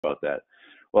about that.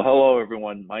 Well, hello,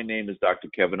 everyone. My name is Dr.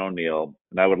 Kevin O'Neill,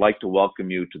 and I would like to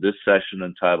welcome you to this session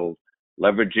entitled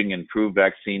Leveraging Improved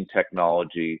Vaccine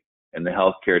Technology and the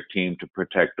Healthcare Team to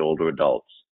Protect Older Adults.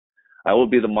 I will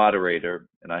be the moderator,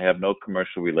 and I have no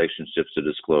commercial relationships to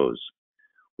disclose.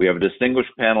 We have a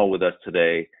distinguished panel with us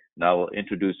today, and I will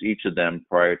introduce each of them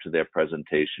prior to their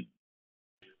presentation.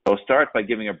 I will start by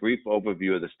giving a brief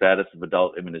overview of the status of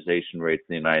adult immunization rates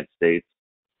in the United States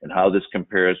and how this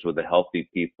compares with the Healthy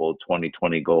People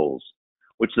 2020 goals,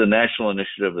 which is a national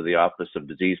initiative of the Office of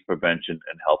Disease Prevention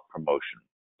and Health Promotion.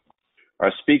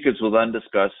 Our speakers will then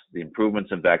discuss the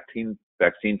improvements in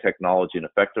vaccine technology and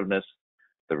effectiveness,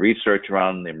 the research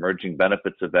around the emerging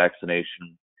benefits of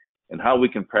vaccination, and how we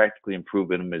can practically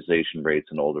improve immunization rates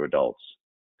in older adults.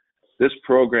 This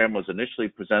program was initially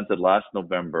presented last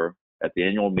November at the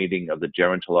annual meeting of the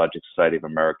Gerontologic Society of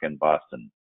America in Boston.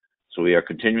 So we are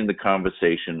continuing the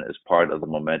conversation as part of the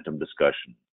Momentum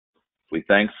discussion. We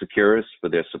thank Securus for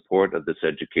their support of this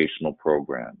educational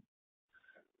program.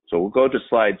 So we'll go to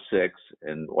slide 6,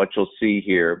 and what you'll see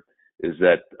here is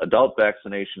that adult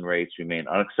vaccination rates remain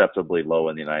unacceptably low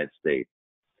in the United States.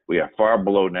 We are far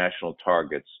below national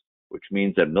targets, which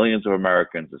means that millions of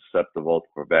Americans are susceptible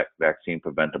to vaccine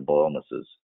preventable illnesses.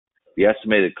 The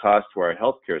estimated cost to our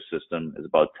healthcare system is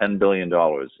about $10 billion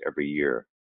every year.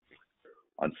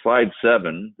 On slide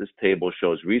 7, this table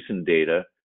shows recent data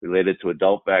related to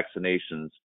adult vaccinations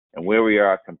and where we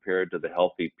are compared to the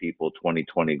Healthy People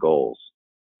 2020 goals.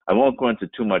 I won't go into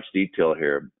too much detail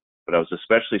here, but I was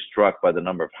especially struck by the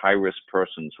number of high-risk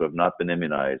persons who have not been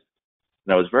immunized,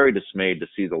 and I was very dismayed to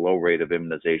see the low rate of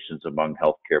immunizations among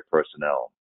healthcare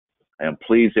personnel. I am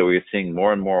pleased that we are seeing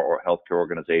more and more healthcare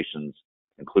organizations,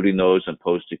 including those in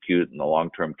post-acute and the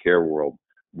long-term care world,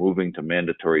 moving to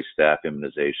mandatory staff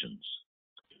immunizations.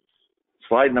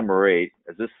 Slide number 8,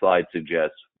 as this slide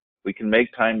suggests, we can make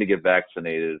time to get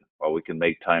vaccinated or we can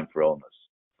make time for illness.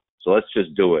 So let's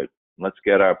just do it. Let's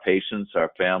get our patients, our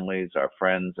families, our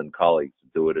friends, and colleagues to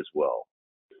do it as well.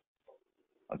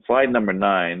 On slide number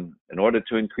 9, in order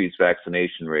to increase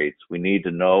vaccination rates, we need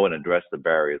to know and address the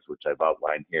barriers which I've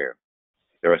outlined here.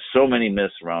 There are so many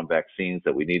myths around vaccines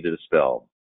that we need to dispel.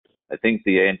 I think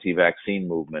the anti-vaccine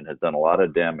movement has done a lot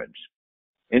of damage.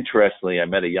 Interestingly, I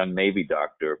met a young Navy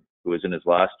doctor who was in his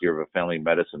last year of a family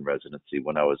medicine residency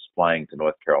when I was flying to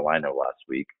North Carolina last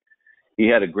week. He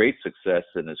had a great success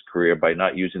in his career by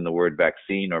not using the word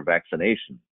vaccine or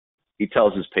vaccination. He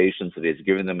tells his patients that he's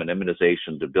giving them an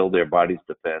immunization to build their body's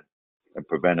defense and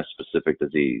prevent a specific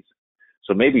disease.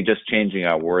 So maybe just changing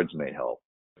our words may help.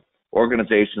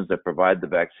 Organizations that provide the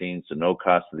vaccines to no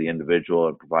cost to the individual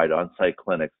and provide on-site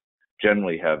clinics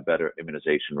generally have better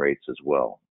immunization rates as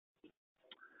well.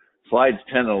 Slides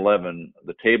 10 and 11,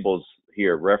 the tables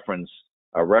here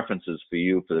are references for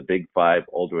you for the big 5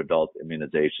 older adult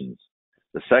immunizations.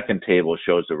 The second table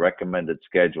shows the recommended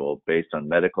schedule based on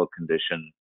medical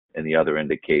condition and the other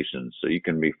indications, so you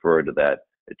can refer to that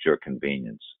at your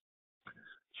convenience.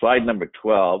 Slide number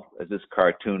 12, as this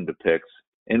cartoon depicts,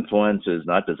 influenza is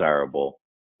not desirable.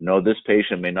 No, this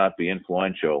patient may not be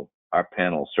influential. Our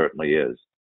panel certainly is.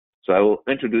 So I will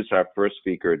introduce our first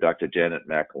speaker, Dr. Janet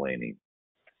McElhaney.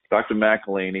 Dr.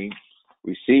 McElhaney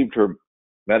received her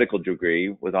medical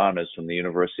degree with honors from the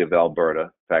University of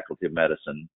Alberta, Faculty of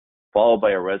Medicine, followed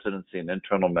by a residency in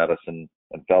internal medicine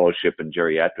and fellowship in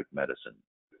geriatric medicine.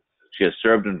 She has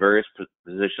served in various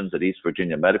positions at East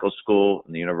Virginia Medical School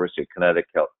and the University of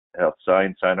Connecticut Health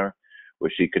Science Center,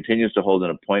 where she continues to hold an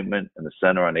appointment in the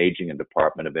Center on Aging and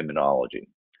Department of Immunology.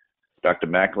 Dr.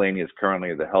 McElhaney is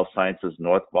currently the Health Sciences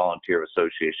North Volunteer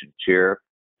Association Chair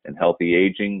in Healthy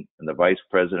Aging and the Vice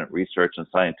President, Research and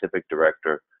Scientific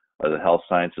Director of the Health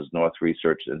Sciences North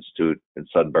Research Institute in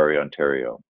Sudbury,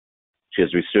 Ontario. She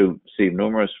has received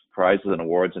numerous prizes and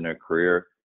awards in her career,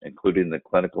 including the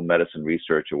Clinical Medicine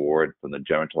Research Award from the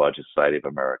Gerontologic Society of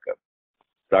America.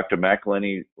 Dr.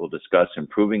 McElhaney will discuss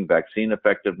improving vaccine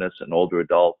effectiveness in older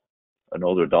adults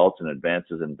and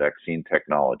advances in vaccine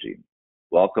technology.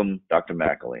 Welcome, Dr.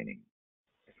 McElhaney.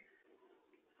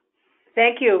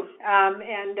 Thank you,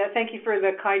 and thank you for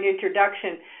the kind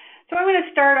introduction. So I'm going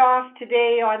to start off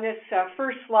today on this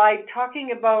first slide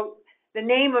talking about the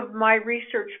name of my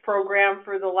research program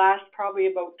for the last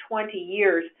probably about 20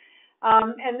 years.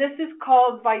 And this is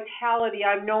called Vitality.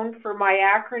 I'm known for my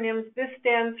acronyms. This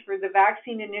stands for the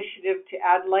Vaccine Initiative to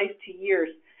Add Life to Years.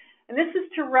 And this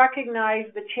is to recognize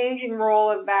the changing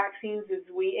role of vaccines as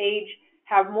we age,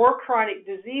 have more chronic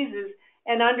diseases,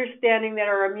 and understanding that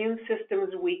our immune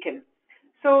systems weaken.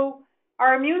 So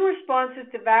our immune responses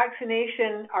to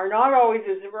vaccination are not always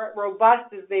as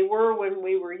robust as they were when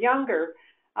we were younger.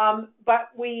 But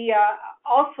we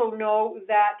also know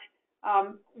that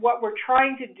what we're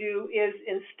trying to do is,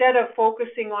 instead of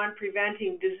focusing on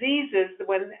preventing diseases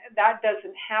when that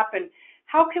doesn't happen,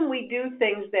 how can we do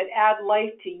things that add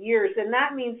life to years? And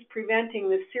that means preventing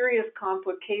the serious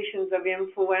complications of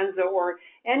influenza or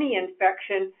any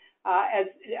infection as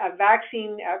a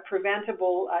vaccine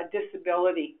preventable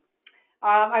disability.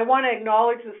 I want to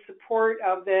acknowledge the support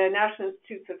of the National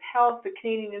Institutes of Health, the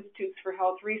Canadian Institutes for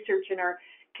Health Research, and our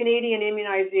Canadian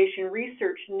Immunization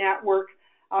Research Network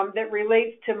that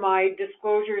relates to my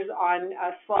disclosures on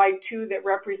slide 2 that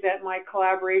represent my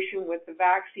collaboration with the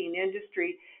vaccine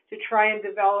industry to try and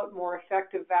develop more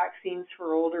effective vaccines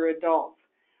for older adults.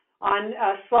 On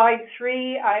slide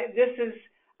 3, this is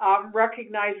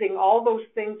recognizing all those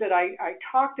things that I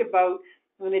talked about.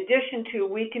 In addition to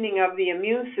weakening of the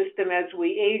immune system as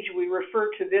we age, we refer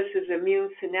to this as immune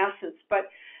senescence. But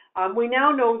we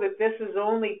now know that this is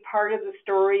only part of the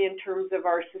story in terms of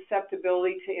our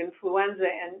susceptibility to influenza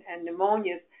and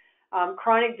pneumonias.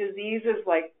 Chronic diseases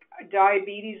like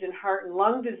diabetes and heart and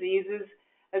lung diseases,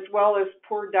 as well as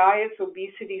poor diets,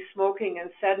 obesity, smoking, and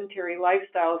sedentary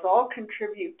lifestyles all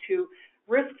contribute to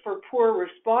risk for poor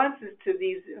responses to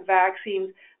these vaccines,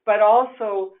 but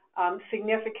also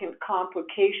significant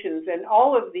complications. And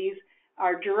all of these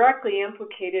are directly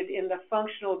implicated in the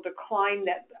functional decline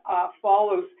that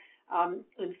follows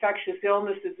infectious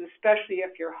illnesses, especially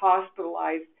if you're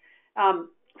hospitalized.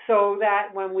 So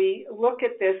that when we look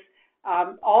at this,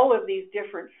 all of these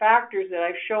different factors that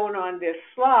I've shown on this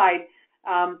slide,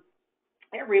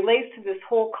 it relates to this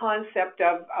whole concept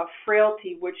of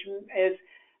frailty, which is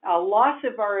a loss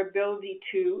of our ability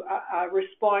to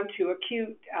respond to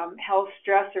acute health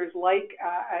stressors like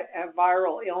a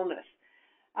viral illness.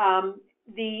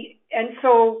 And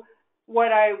so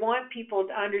what I want people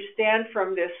to understand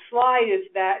from this slide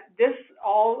is that this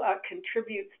all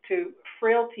contributes to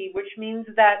frailty, which means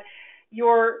that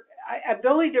your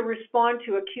ability to respond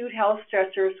to acute health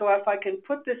stressors, so if I can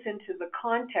put this into the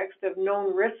context of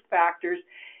known risk factors,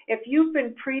 if you've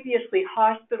been previously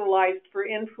hospitalized for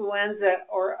influenza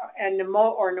or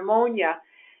pneumonia,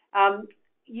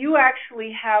 you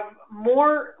actually have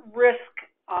more risk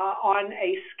on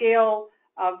a scale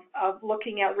of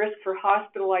looking at risk for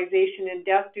hospitalization and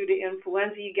death due to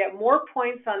influenza. You get more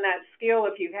points on that scale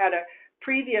if you've had a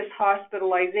previous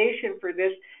hospitalization for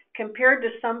this compared to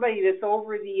somebody that's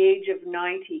over the age of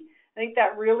 90. I think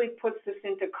that really puts this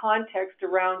into context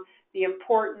around the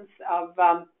importance of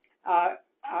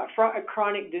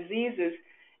chronic diseases.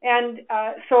 And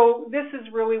so this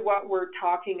is really what we're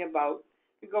talking about.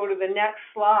 We go to the next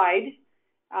slide.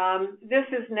 This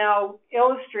is now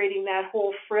illustrating that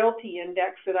whole frailty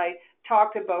index that I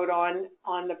talked about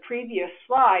on the previous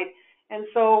slide. And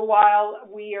so while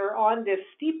we are on this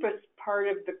steepest part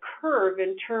of the curve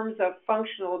in terms of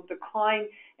functional decline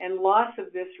and loss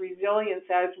of this resilience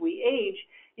as we age,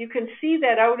 you can see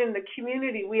that out in the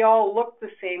community we all look the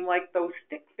same, like those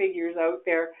stick figures out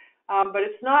there. But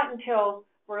it's not until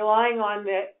we're lying on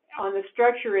the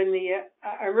stretcher in the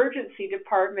emergency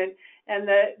department and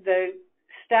the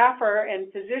staff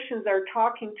and physicians are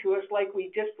talking to us like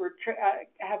we just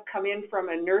have come in from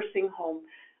a nursing home.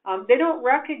 They don't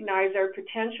recognize our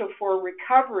potential for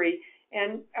recovery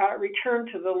and return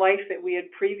to the life that we had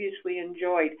previously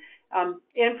enjoyed.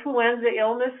 Influenza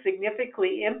illness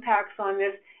significantly impacts on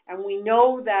this, and we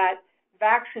know that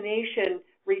vaccination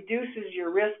reduces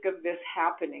your risk of this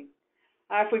happening.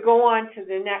 If we go on to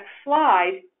the next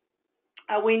slide,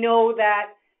 we know that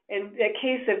in the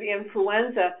case of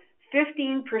influenza,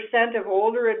 15% of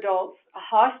older adults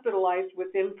hospitalized with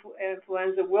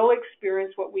influenza will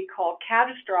experience what we call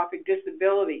catastrophic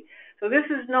disability. So this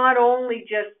is not only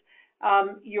just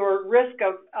your risk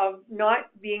of not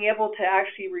being able to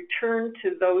actually return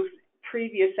to those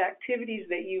previous activities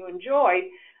that you enjoyed,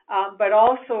 but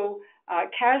also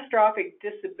catastrophic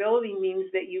disability means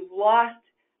that you've lost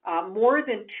more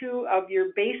than 2 of your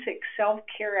basic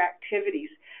self-care activities.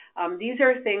 These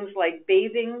are things like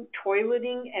bathing,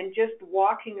 toileting, and just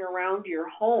walking around your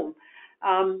home.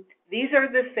 These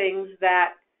are the things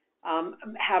that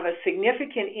have a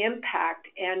significant impact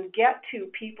and get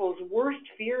to people's worst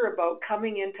fear about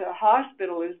coming into a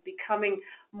hospital is becoming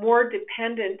more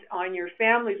dependent on your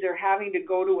families or having to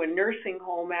go to a nursing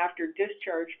home after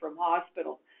discharge from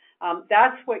hospital.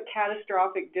 That's what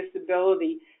catastrophic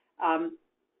disability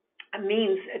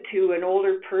means to an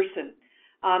older person.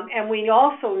 And we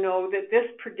also know that this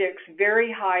predicts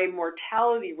very high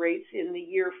mortality rates in the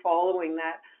year following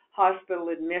that hospital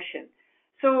admission.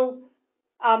 So,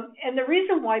 and the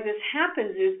reason why this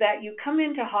happens is that you come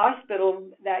into hospital,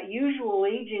 that usual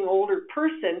aging older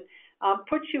person,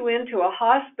 put you into a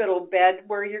hospital bed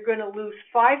where you're going to lose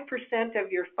 5%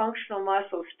 of your functional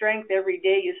muscle strength every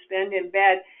day you spend in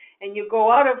bed, and you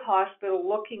go out of hospital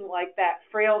looking like that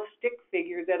frail stick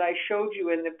figure that I showed you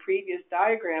in the previous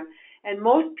diagram. And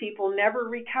most people never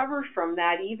recover from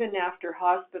that, even after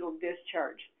hospital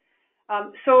discharge.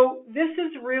 So this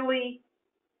is really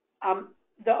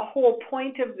the whole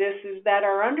point of this, is that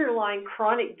our underlying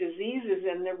chronic diseases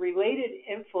and the related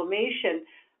inflammation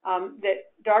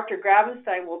that Dr.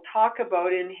 Gravenstein will talk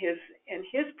about in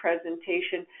his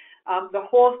presentation, the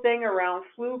whole thing around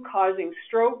flu causing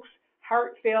strokes,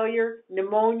 heart failure,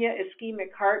 pneumonia,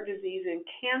 ischemic heart disease, and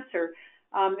cancer,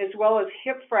 as well as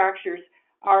hip fractures,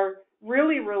 are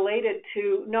really related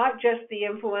to not just the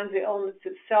influenza illness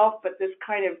itself, but this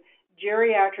kind of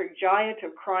geriatric giant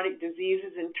of chronic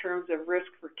diseases in terms of risk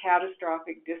for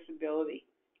catastrophic disability.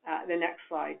 The next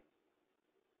slide.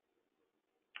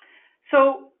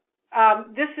 So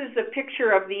this is a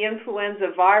picture of the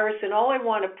influenza virus, and all I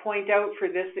want to point out for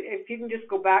this, if you can just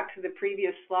go back to the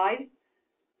previous slide,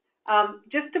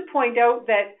 just to point out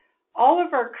that all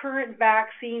of our current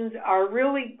vaccines are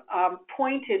really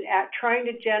pointed at trying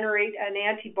to generate an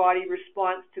antibody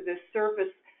response to the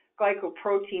surface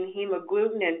glycoprotein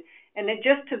hemagglutinin, and it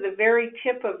just to the very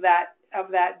tip of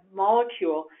that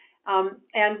molecule.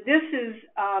 And this is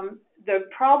the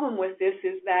problem with this,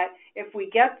 is that if we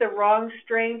get the wrong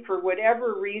strain for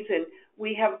whatever reason,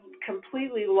 we have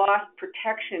completely lost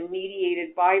protection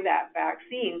mediated by that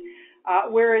vaccine.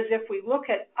 Whereas if we look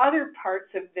at other parts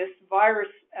of this virus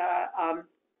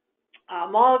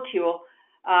molecule,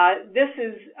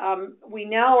 we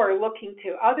now are looking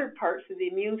to other parts of the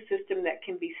immune system that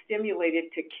can be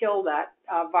stimulated to kill that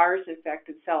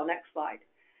virus-infected cell. Next slide.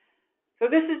 So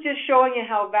this is just showing you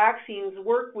how vaccines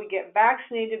work. We get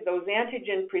vaccinated, those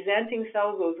antigen-presenting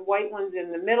cells, those white ones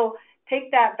in the middle,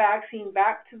 take that vaccine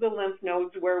back to the lymph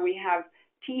nodes where we have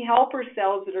T helper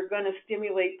cells that are going to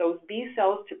stimulate those B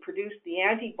cells to produce the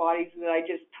antibodies that I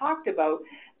just talked about.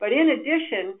 But in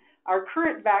addition, our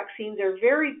current vaccines are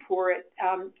very poor at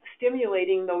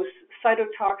stimulating those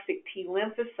cytotoxic T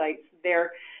lymphocytes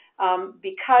there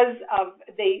because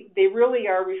they really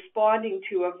are responding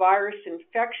to a virus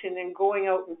infection and going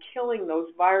out and killing those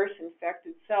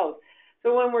virus-infected cells.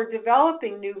 So when we're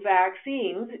developing new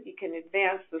vaccines, you can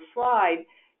advance the slide,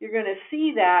 you're going to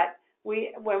see that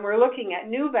when we're looking at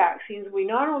new vaccines, we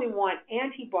not only want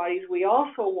antibodies, we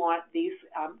also want these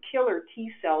killer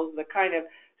T cells, the kind of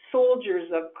soldiers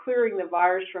of clearing the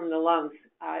virus from the lungs.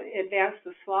 Advance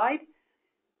the slide.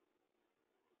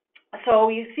 So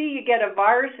you see you get a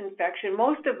virus infection.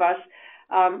 Most of us,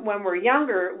 when we're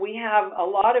younger, we have a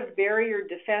lot of barrier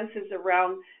defenses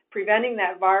around preventing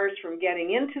that virus from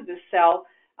getting into the cell,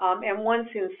 and once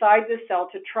inside the cell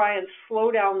to try and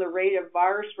slow down the rate of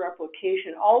virus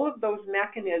replication. All of those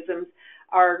mechanisms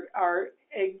are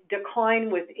decline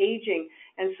with aging,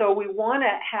 and so we want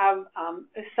to have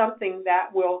something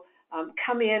that will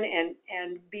come in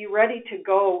and be ready to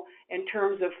go in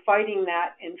terms of fighting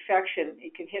that infection.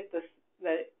 You can hit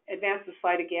advance the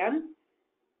slide again.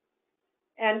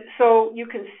 And so you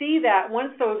can see that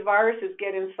once those viruses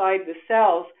get inside the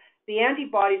cells, the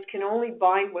antibodies can only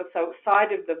bind what's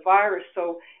outside of the virus.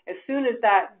 So as soon as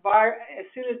that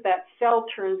cell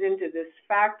turns into this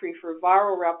factory for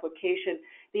viral replication,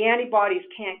 the antibodies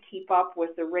can't keep up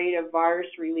with the rate of virus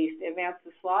release. Advance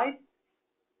the slide.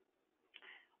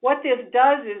 What this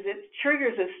does is it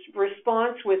triggers a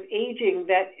response with aging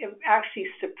that actually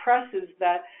suppresses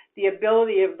the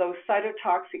ability of those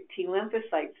cytotoxic T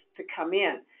lymphocytes to come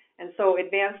in. And so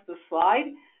advance the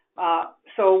slide.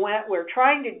 So what we're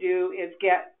trying to do is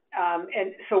get,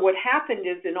 and so what happened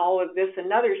is in all of this,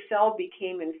 another cell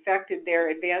became infected there.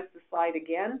 Advance the slide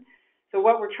again. So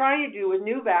what we're trying to do with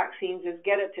new vaccines is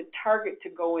get it to target to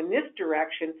go in this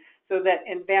direction so that,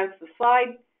 advance the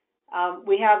slide,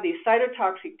 we have these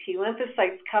cytotoxic T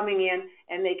lymphocytes coming in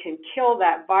and they can kill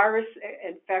that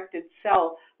virus-infected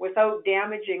cell without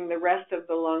damaging the rest of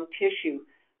the lung tissue.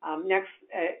 Next,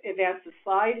 advance the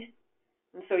slide.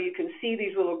 And so you can see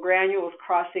these little granules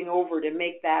crossing over to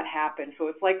make that happen. So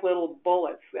it's like little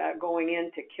bullets going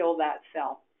in to kill that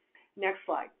cell. Next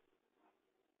slide.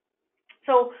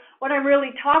 So what I'm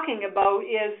really talking about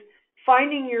is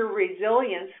finding your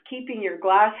resilience. Keeping your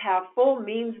glass half full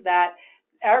means that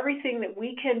everything that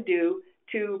we can do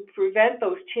to prevent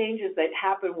those changes that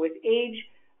happen with age,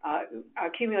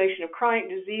 accumulation of chronic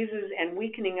diseases, and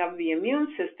weakening of the immune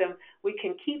system, we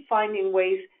can keep finding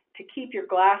ways to keep your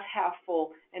glass half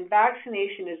full. And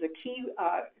vaccination is a key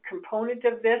component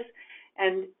of this.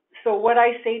 And so what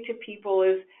I say to people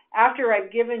is, after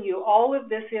I've given you all of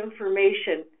this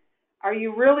information, Are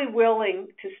you really willing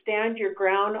to stand your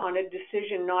ground on a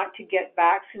decision not to get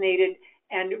vaccinated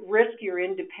and risk your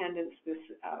independence this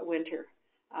winter?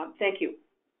 Thank you.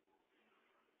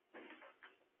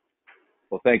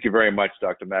 Well, thank you very much,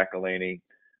 Dr. McElhaney.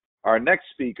 Our next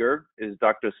speaker is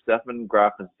Dr. Stefan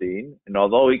Grafenstein, and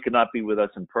although he cannot be with us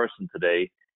in person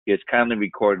today, he has kindly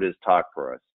recorded his talk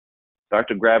for us.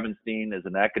 Dr. Grafenstein is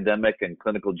an academic and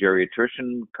clinical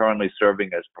geriatrician currently serving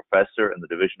as professor in the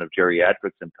Division of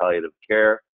Geriatrics and Palliative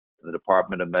Care in the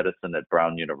Department of Medicine at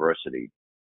Brown University.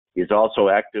 He is also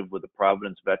active with the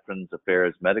Providence Veterans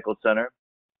Affairs Medical Center.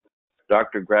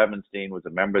 Dr. Grafenstein was a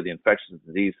member of the Infectious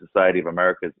Disease Society of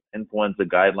America's Influenza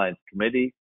Guidelines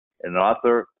Committee and an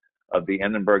author of the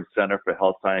Annenberg Center for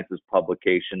Health Sciences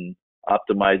publication,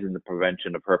 Optimizing the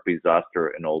Prevention of Herpes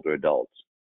Zoster in Older Adults.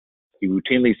 He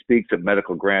routinely speaks at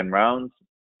medical grand rounds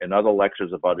and other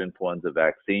lectures about influenza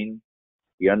vaccine.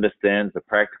 He understands the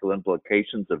practical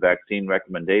implications of vaccine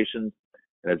recommendations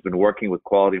and has been working with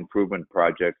quality improvement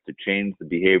projects to change the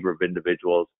behavior of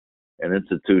individuals and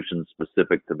institutions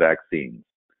specific to vaccines.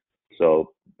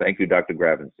 So thank you, Dr.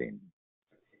 Grafenstein.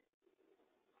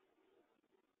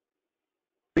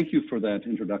 Thank you for that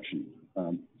introduction.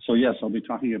 So yes, I'll be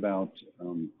talking about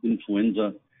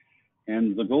influenza,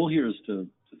 and the goal here is to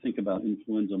think about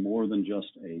influenza more than just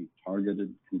a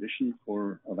targeted condition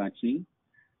for a vaccine,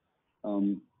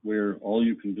 where all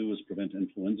you can do is prevent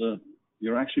influenza.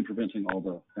 You're actually preventing all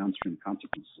the downstream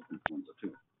consequences of influenza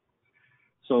too.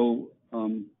 So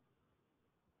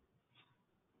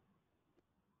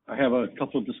I have a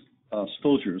couple of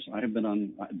disclosures. I have been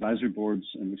on advisory boards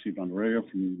and received honoraria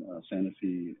from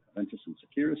Sanofi, Aventis, and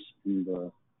Seqirus in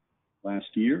the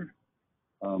last year.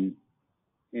 I'm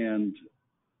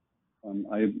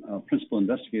a principal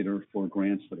investigator for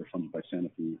grants that are funded by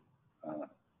Sanofi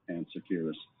and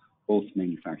Seqirus, both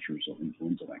manufacturers of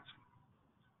influenza vaccine.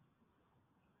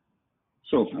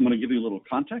 So I'm going to give you a little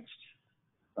context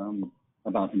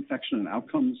about infection and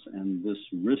outcomes and this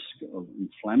risk of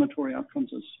inflammatory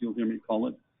outcomes, as you'll hear me call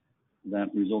it,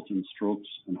 that result in strokes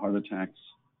and heart attacks,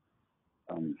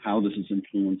 how this is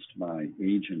influenced by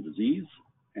age and disease,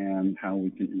 and how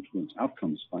we can influence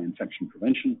outcomes by infection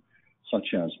prevention,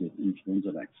 such as with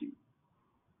influenza vaccine.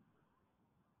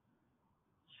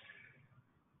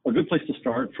 A good place to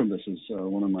start from this is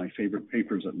one of my favorite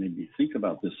papers that made me think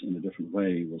about this in a different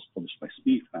way was published by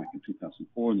Spieth back in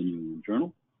 2004 in the New England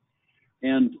Journal.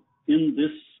 And in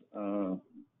this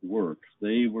work,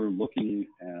 they were looking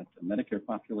at a Medicare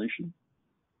population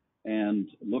and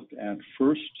looked at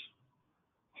first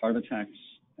heart attacks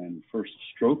and first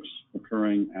strokes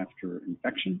occurring after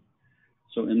infection.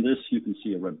 So in this, you can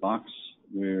see a red box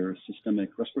where systemic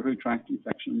respiratory tract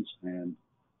infections and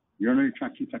urinary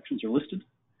tract infections are listed.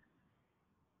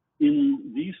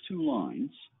 In these two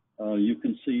lines, you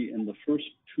can see in the first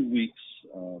 2 weeks,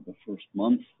 the first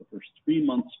month, the first 3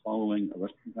 months following a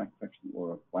respiratory tract infection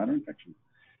or a bladder infection,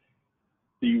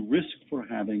 the risk for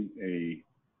having a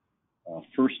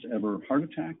first ever heart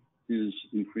attack is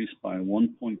increased by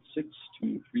 1.6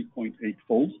 to 3.8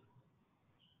 fold.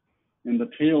 And the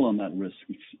tail on that risk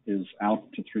is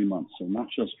out to 3 months. So not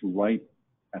just right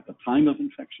at the time of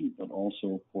infection, but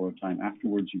also for a time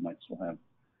afterwards. You might still have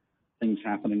things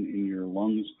happening in your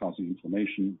lungs causing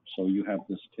inflammation. So you have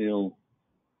this tail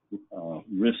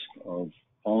risk of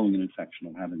following an infection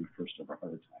of having a first ever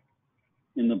heart attack.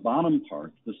 In the bottom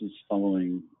part, this is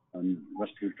following a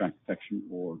respiratory tract infection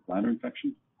or bladder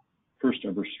infection. First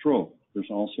ever stroke, there's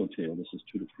also a tail. This is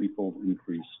 2 to 3 fold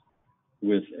increase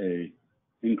with a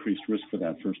increased risk for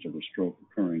that first ever stroke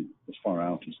occurring as far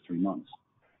out as 3 months.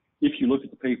 If you look at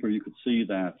the paper, you could see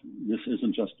that this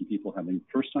isn't just in people having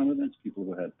first-time events. People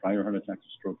who had prior heart attacks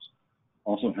or strokes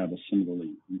also have a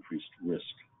similarly increased risk.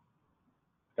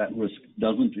 That risk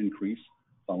doesn't increase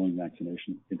following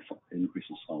vaccination. It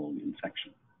increases following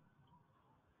infection.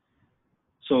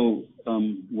 So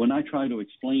when I try to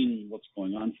explain what's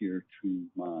going on here to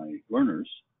my learners,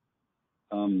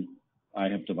 I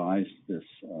have devised this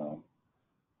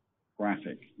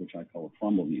graphic, which I call a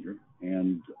thrombometer.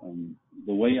 And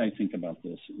the way I think about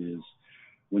this is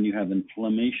when you have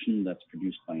inflammation that's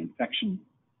produced by infection,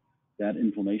 that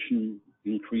inflammation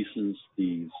increases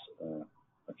these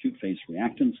acute phase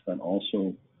reactants that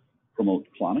also promote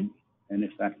clotting. And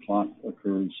if that clot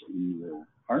occurs in your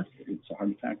heart, it's a heart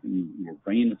attack. In your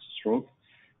brain, it's a stroke.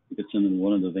 If it's in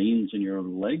one of the veins in your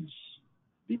legs,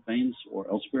 deep veins, or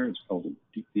elsewhere, it's called a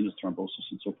deep venous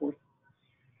thrombosis and so forth.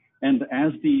 And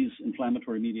as these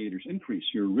inflammatory mediators increase,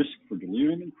 your risk for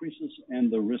delirium increases,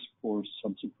 and the risk for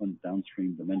subsequent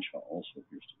downstream dementia also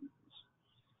appears to increase.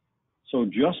 So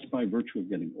just by virtue of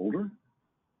getting older,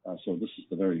 so this is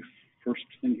the very first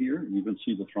thing here, you can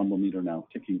see the thrombometer now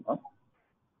ticking up.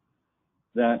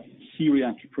 That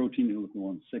C-reactive protein,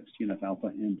 interleukin-1, 6, TNF-alpha,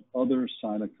 and other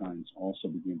cytokines also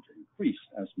begin to increase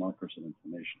as markers of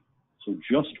inflammation. So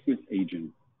just with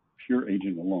aging, pure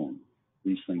aging alone,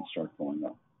 these things start going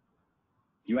up.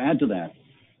 You add to that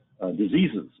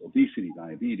diseases, obesity,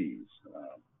 diabetes,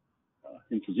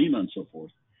 emphysema, and so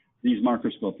forth. These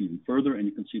markers go up even further, and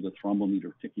you can see the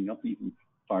thrombometer ticking up even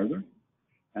farther,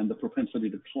 and the propensity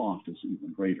to clot is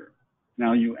even greater.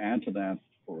 Now you add to that,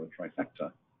 for a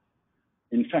trifecta,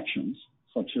 infections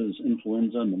such as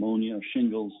influenza, pneumonia,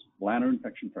 shingles, bladder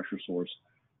infection, pressure sores.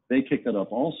 They kick it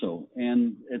up also,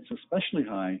 and it's especially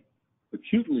high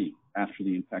acutely after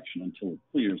the infection until it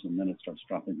clears, and then it starts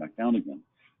dropping back down again.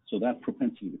 So that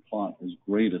propensity to clot is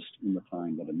greatest in the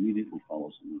time that immediately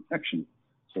follows an infection,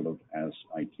 sort of as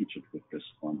I teach it with this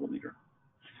thrombometer.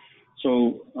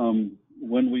 So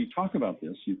when we talk about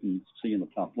this, you can see in the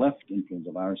top left,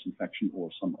 influenza virus infection or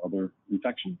some other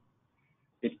infection.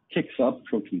 It kicks up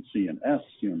protein C and S,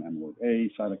 serum amyloid A,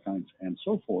 cytokines, and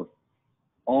so forth.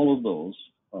 All of those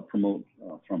promote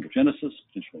thrombogenesis,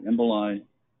 potentially emboli.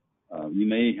 You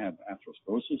may have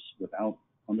atherosclerosis. Without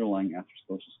underlying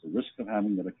atherosclerosis, the risk of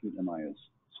having that acute MI is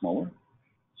smaller.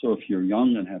 So if you're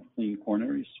young and have clean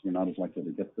coronaries, you're not as likely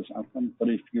to get this outcome. But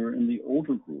if you're in the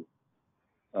older group,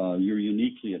 you're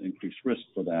uniquely at increased risk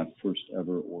for that first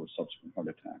ever or subsequent heart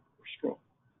attack or stroke.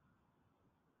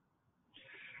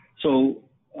 So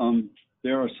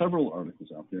there are several articles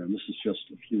out there, and this is just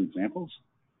a few examples,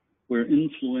 where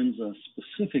influenza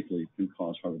specifically can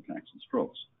cause heart attacks and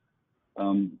strokes.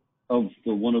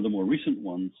 One of the more recent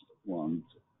ones,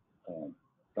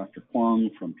 Dr. Kwong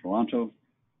from Toronto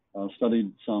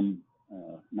studied some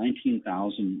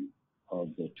 19,000 of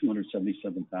the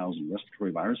 277,000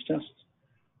 respiratory virus tests.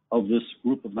 Of this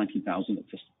group of 19,000 that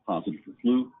tested positive for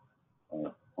flu,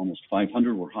 almost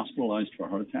 500 were hospitalized for a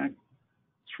heart attack.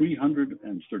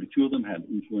 332 of them had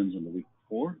influenza in the week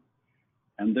before,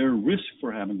 and their risk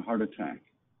for having a heart attack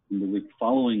in the week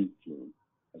following flu,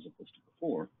 as opposed to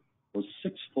before, was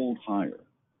 6-fold higher.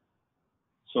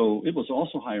 So it was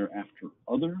also higher after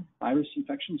other virus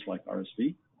infections like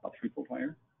RSV, about 3-fold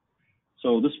higher.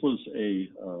 So this was a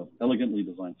elegantly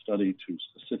designed study to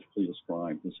specifically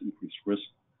describe this increased risk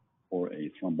for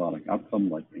a thrombotic outcome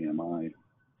like AMI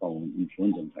following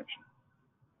influenza infection.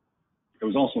 There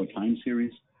was also a time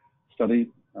series study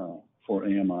for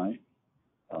AMI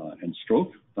and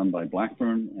stroke done by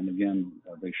Blackburn, and again,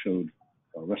 they showed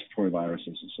respiratory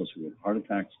viruses associated with heart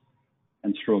attacks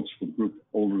and strokes for the group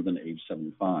older than age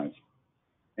 75.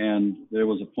 And there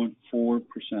was a 0.4%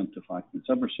 to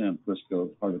 5.7% risk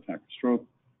of heart attack or stroke,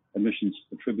 admissions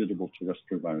attributable to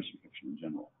respiratory virus infection in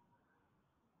general.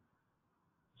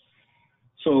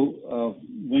 So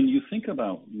when you think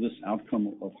about this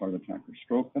outcome of heart attack or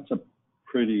stroke, that's a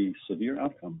pretty severe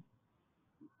outcome.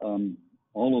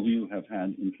 All of you have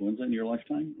had influenza in your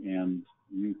lifetime, and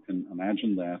you can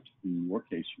imagine that in your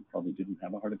case, you probably didn't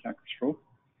have a heart attack or stroke.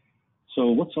 So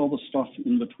what's all the stuff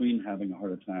in between having a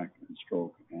heart attack and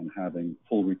stroke and having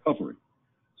full recovery?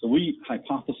 So we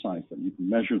hypothesize that you can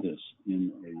measure this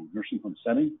in a nursing home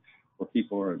setting where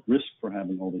people are at risk for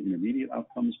having all the intermediate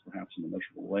outcomes, perhaps in a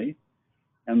measurable way.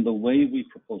 And the way we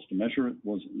proposed to measure it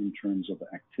was in terms of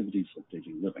activities of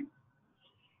daily living.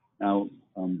 Now,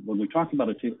 when we talk about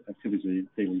activities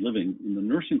of daily living, in the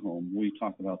nursing home, we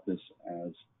talk about this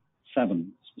as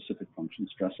 7 specific functions: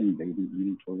 dressing, bathing,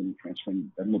 eating, toileting,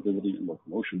 transferring, bed mobility, and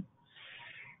locomotion.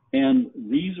 And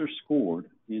these are scored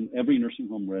in every nursing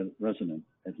home resident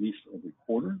at least every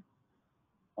quarter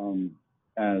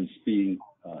as being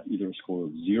either a score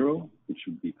of 0, which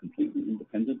would be completely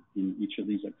independent in each of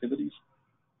these activities,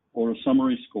 or a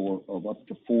summary score of up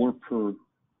to 4 per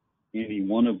any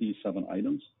one of these 7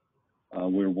 items,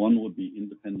 where 1 would be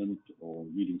independent or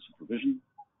needing supervision,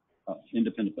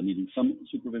 independent but needing some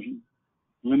supervision,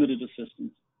 limited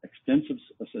assistance, extensive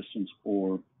assistance,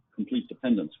 or complete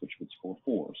dependence, which would score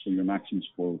 4. So your maximum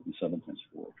score would be 7 times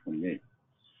 4, 28.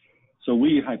 So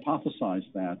we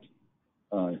hypothesized that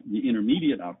the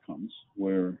intermediate outcomes,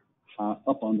 where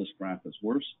up on this graph is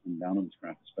worse and down on this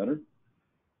graph is better,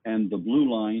 and the blue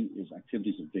line is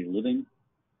activities of daily living,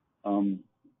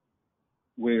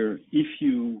 where if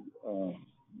you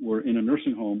were in a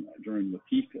nursing home during the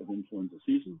peak of influenza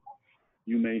season,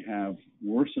 you may have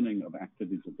worsening of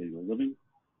activities of daily living,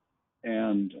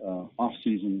 and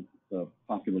off-season, the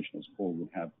population as a whole would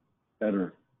have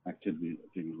better activity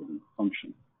of daily living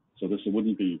function. So this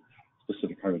wouldn't be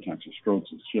specific heart attacks or strokes,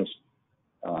 it's just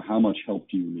how much help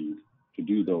do you need to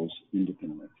do those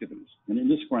independent activities. And in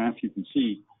this graph, you can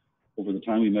see over the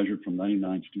time we measured from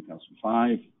 99 to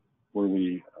 2005, where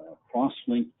we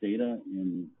cross-linked data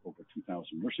in over 2,000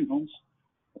 nursing homes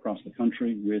across the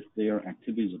country with their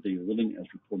activities of daily living as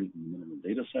reported in the minimum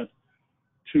data set,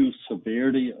 to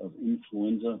severity of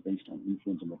influenza based on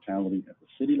influenza mortality at the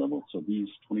city level. So these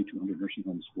 2,200 nursing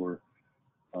homes were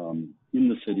in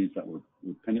the cities that were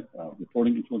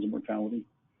reporting influenza mortality.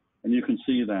 And you can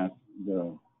see that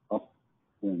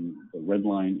when the red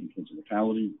line influenza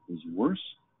mortality is worse,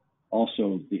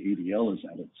 also the ADL is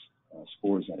at its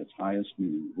score is at its highest,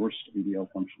 meaning worst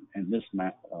ADL function, and this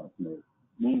map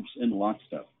moves in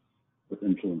lockstep with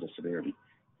influenza severity.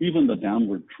 Even the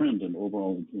downward trend in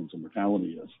overall influenza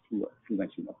mortality as flu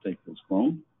vaccine uptake has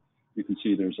grown. You can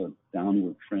see there's a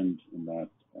downward trend in that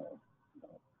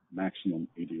maximum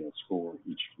ADL score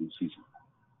each flu season.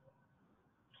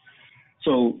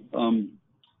 So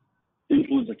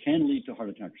influenza can lead to heart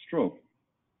attack or stroke,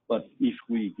 but if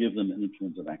we give them an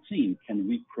influenza vaccine, can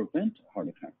we prevent a heart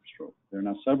attack or stroke? There are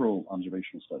now several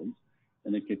observational studies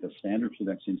that indicate that standard flu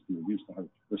vaccines can reduce the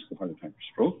risk of heart attack or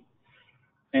stroke.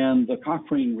 And the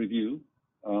Cochrane review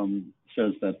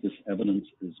says that this evidence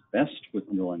is best with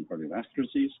underlying cardiovascular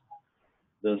disease.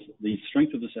 The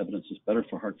strength of this evidence is better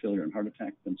for heart failure and heart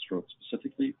attack than stroke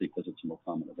specifically because it's a more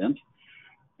common event.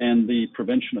 And the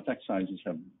prevention effect sizes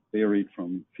have varied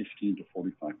from 15 to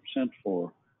 45%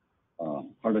 for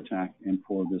heart attack and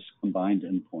for this combined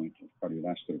endpoint of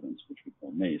cardiovascular events, which we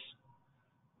call MACE.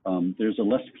 There's a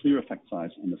less clear effect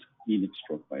size on ischemic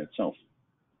stroke by itself.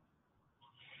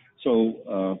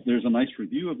 So there's a nice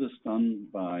review of this done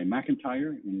by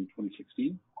McIntyre in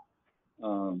 2016.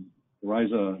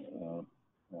 RISA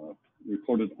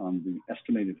reported on the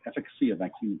estimated efficacy of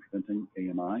vaccine preventing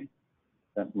AMI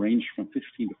that ranged from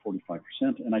 15 to 45%.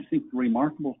 And I think the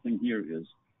remarkable thing here is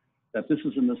that this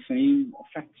is in the same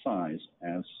effect size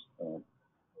as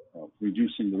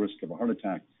reducing the risk of a heart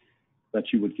attack that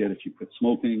you would get if you quit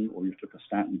smoking or you took a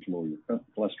statin to lower your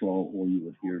cholesterol or you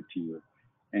adhered to your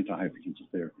antihypertensive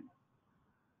therapy.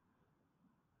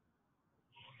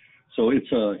 So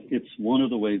it's one of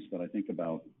the ways that I think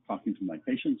about talking to my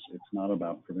patients. It's not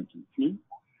about preventing flu.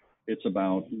 It's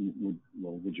about,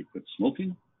 would you quit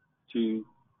smoking to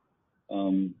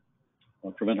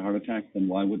prevent a heart attack? Then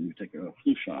why wouldn't you take a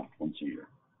flu shot once a year?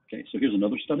 Okay, so here's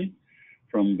another study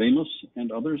from Vamos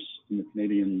and others in the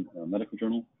Canadian Medical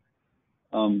Journal.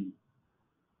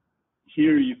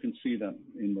 Here you can see that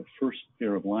in the first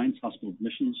pair of lines, hospital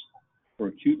admissions for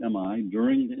acute MI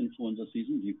during the influenza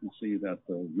season, you can see that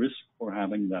the risk for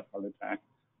having that heart attack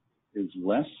is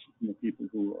less in the people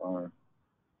who are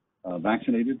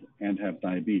vaccinated and have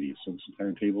diabetes. So this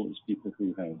entire table is people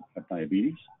who have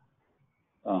diabetes.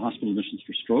 Hospital admissions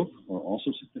for stroke are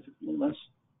also significantly less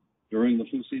during the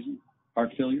flu season.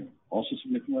 Heart failure, also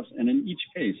significantly less. And in each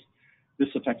case, this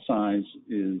effect size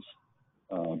is,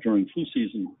 during flu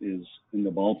season, is in the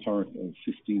ballpark of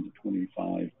 15 to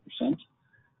 25%,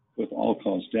 with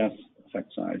all-cause death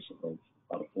effect size of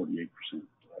about a 48%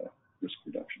 risk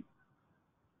reduction.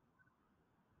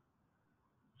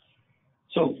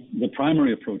 So the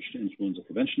primary approach to influenza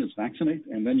prevention is vaccinate,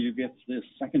 and then you get this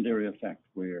secondary effect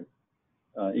where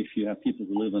if you have people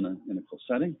who live in a close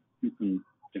setting, you can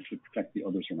actually protect the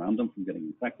others around them from getting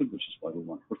infected, which is why we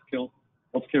want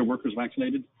healthcare workers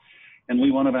vaccinated. And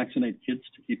we want to vaccinate kids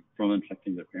to keep from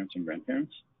infecting their parents and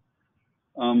grandparents.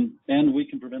 And we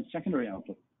can prevent secondary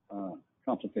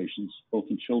complications, both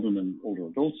in children and older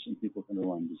adults and people with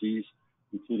underlying disease,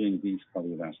 including these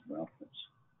cardiovascular outcomes.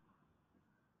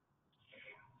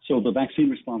 So the vaccine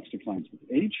response declines with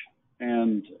age,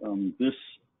 and this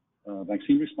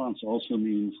vaccine response also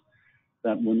means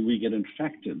that when we get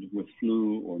infected with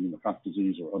flu or pneumococcal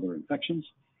disease or other infections,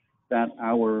 that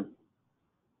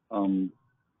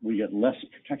we get less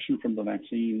protection from the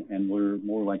vaccine and we're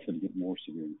more likely to get more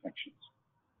severe infections.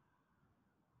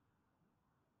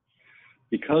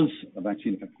 Because a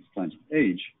vaccine effectiveness declines with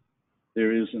age,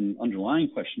 there is an underlying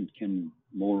question: can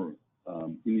more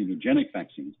immunogenic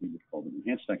vaccines, we would call them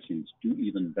enhanced vaccines, do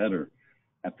even better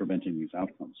at preventing these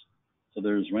outcomes? So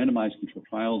there's randomized controlled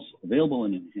trials available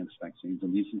in enhanced vaccines,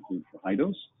 and these include for high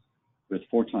dose with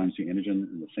 4 times the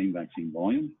antigen in the same vaccine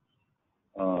volume.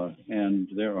 And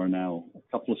there are now a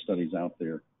couple of studies out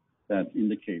there that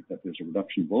indicate that there's a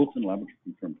reduction both in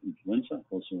laboratory-confirmed influenza,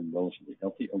 also in relatively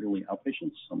healthy elderly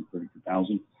outpatients, some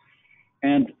 32,000,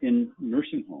 and in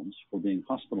nursing homes for being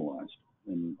hospitalized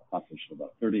in a population of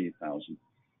about 38,000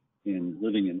 in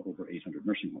living in over 800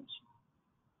 nursing homes.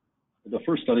 The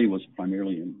first study was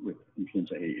primarily with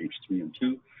influenza A, H3 and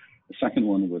 2. The second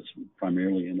one was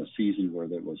primarily in a season where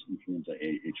there was influenza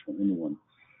A, H1N1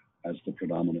 as the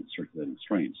predominant circulating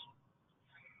strains.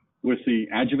 With the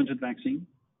adjuvanted vaccine,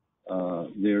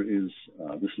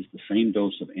 This is the same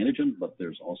dose of antigen, but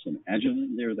there's also an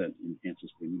adjuvant in there that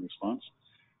enhances the immune response.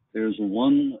 There's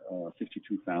one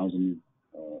 52,000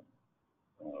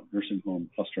 nursing home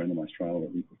cluster randomized trial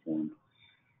that we performed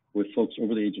with folks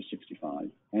over the age of 65.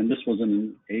 And this was in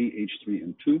an age 3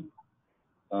 and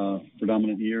 2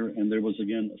 predominant year. And there was,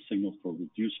 again, a signal for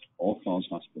reduced all-cause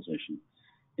hospitalization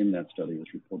in that study. It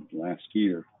was reported last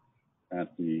year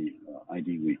at the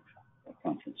ID Week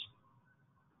conference.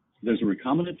 There's a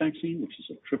recombinant vaccine, which is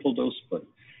a triple dose, but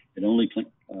it only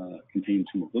contains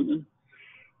hemagglutinin.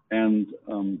 And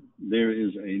there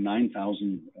is a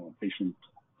 9,000 patient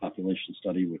population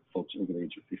study with folks over the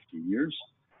age of 50 years.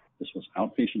 This was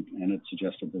outpatient, and it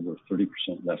suggested there were 30%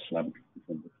 less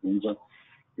laboratory-confirmed influenza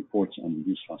reports on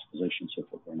reduced hospitalization, so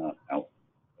forth are not out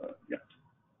yet.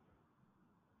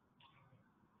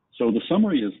 So the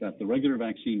summary is that the regular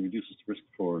vaccine reduces the risk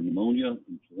for pneumonia,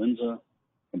 influenza,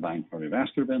 combined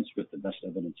cardiovascular events with the best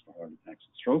evidence for heart attacks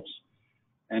and strokes,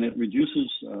 and it reduces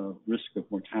risk of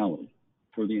mortality.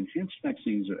 For the enhanced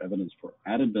vaccines, there are evidence for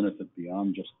added benefit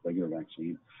beyond just regular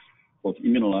vaccine, both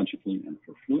immunologically and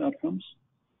for flu outcomes.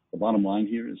 The bottom line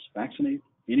here is vaccinate.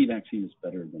 Any vaccine is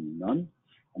better than none,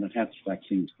 and enhanced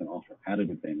vaccines can offer added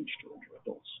advantage to older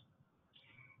adults.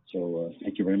 So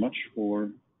thank you very much for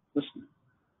listening.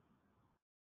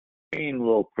 Green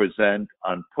will present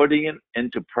on putting it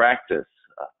into practice,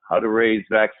 how to raise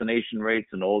vaccination rates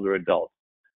in older adults.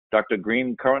 Dr.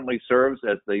 Green currently serves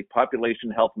as the Population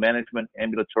Health Management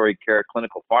Ambulatory Care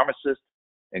Clinical Pharmacist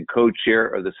and co-chair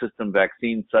of the System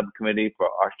Vaccine Subcommittee for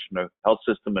Ochsner Health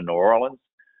System in New Orleans.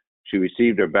 She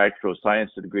received her Bachelor of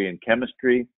Science degree in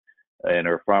chemistry and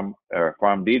her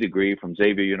PharmD degree from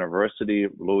Xavier University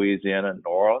of Louisiana,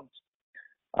 New Orleans.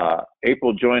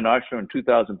 April joined Ochsner in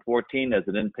 2014 as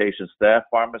an inpatient staff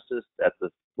pharmacist at the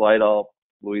Slidell,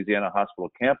 Louisiana Hospital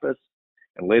campus,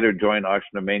 and later joined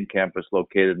Ochsner main campus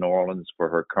located in New Orleans for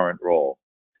her current role.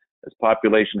 As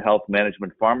population health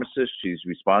management pharmacist, she's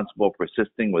responsible for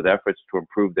assisting with efforts to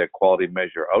improve their quality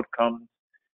measure outcomes,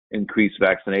 increase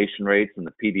vaccination rates in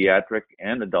the pediatric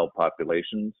and adult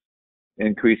populations,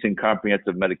 increasing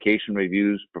comprehensive medication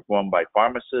reviews performed by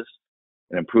pharmacists,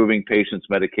 and improving patients'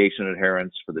 medication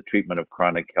adherence for the treatment of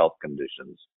chronic health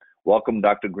conditions. Welcome,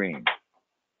 Dr. Green.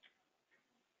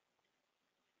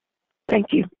 Thank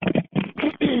you.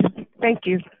 Thank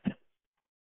you.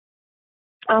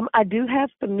 I do have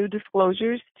some new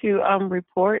disclosures to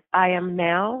report. I am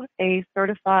now a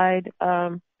certified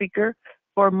speaker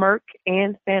for Merck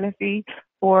and Sanofi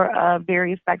for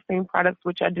various vaccine products,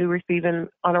 which I do receive an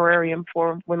honorarium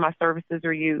for when my services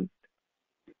are used.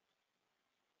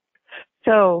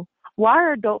 So, why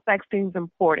are adult vaccines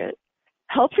important?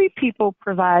 Healthy People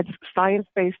provides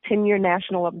science-based 10-year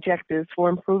national objectives for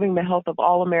improving the health of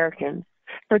all Americans.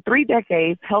 For 3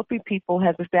 decades, Healthy People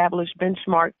has established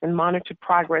benchmarks and monitored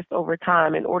progress over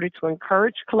time in order to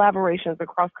encourage collaborations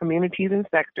across communities and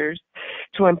sectors,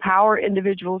 to empower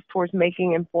individuals towards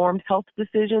making informed health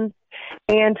decisions,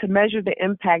 and to measure the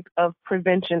impact of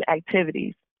prevention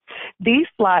activities. This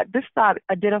slide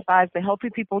identifies the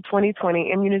Healthy People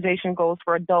 2020 immunization goals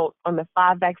for adults on the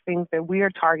 5 vaccines that we are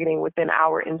targeting within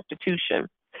our institution.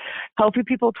 Healthy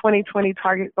People 2020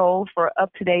 target goal for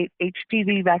up-to-date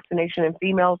HPV vaccination in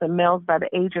females and males by the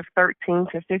age of 13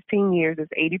 to 15 years is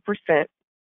 80%.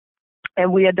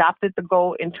 And we adopted the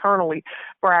goal internally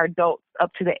for our adults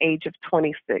up to the age of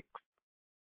 26.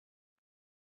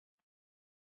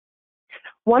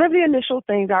 One of the initial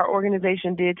things our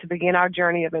organization did to begin our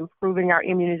journey of improving our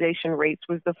immunization rates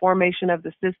was the formation of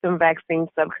the System Vaccine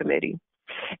Subcommittee.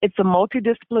 It's a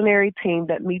multidisciplinary team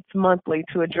that meets monthly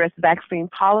to address vaccine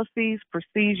policies,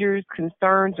 procedures,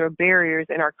 concerns, or barriers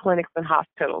in our clinics and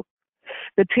hospitals.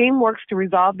 The team works to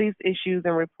resolve these issues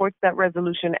and reports that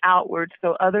resolution outward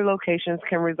so other locations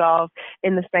can resolve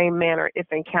in the same manner if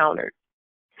encountered.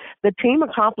 The team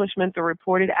accomplishments are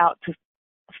reported out to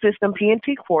System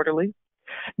P&T quarterly.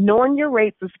 Knowing your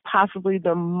rates is possibly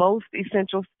the most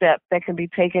essential step that can be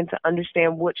taken to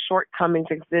understand what shortcomings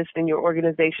exist in your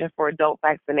organization for adult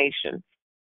vaccination.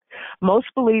 Most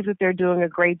believe that they're doing a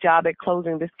great job at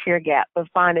closing this care gap, but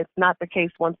find it's not the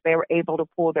case once they were able to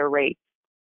pull their rates.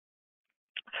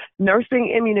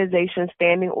 Nursing immunization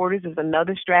standing orders is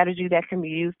another strategy that can be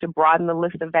used to broaden the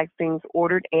list of vaccines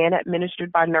ordered and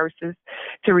administered by nurses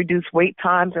to reduce wait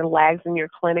times and lags in your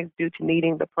clinics due to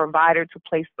needing the provider to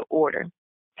place the order.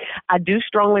 I do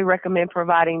strongly recommend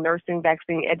providing nursing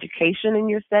vaccine education in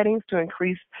your settings to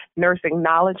increase nursing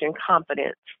knowledge and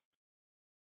confidence.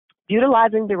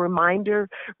 Utilizing the reminder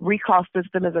recall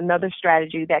system is another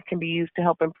strategy that can be used to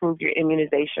help improve your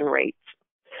immunization rates.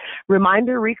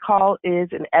 Reminder recall is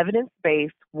an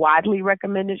evidence-based, widely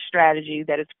recommended strategy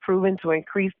that is proven to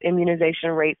increase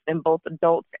immunization rates in both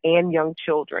adults and young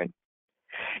children.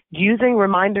 Using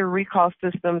reminder recall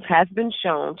systems has been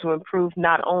shown to improve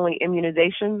not only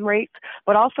immunization rates,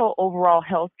 but also overall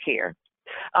health care.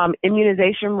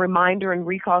 Immunization reminder and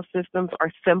recall systems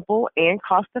are simple and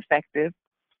cost-effective.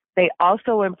 They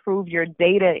also improve your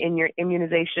data in your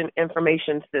immunization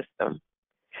information system.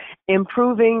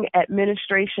 Improving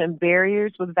administration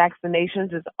barriers with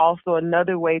vaccinations is also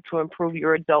another way to improve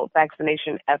your adult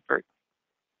vaccination efforts.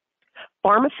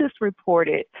 Pharmacists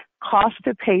reported cost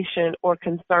to patient or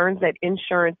concerns that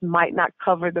insurance might not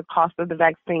cover the cost of the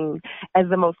vaccine as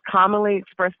the most commonly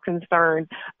expressed concern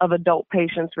of adult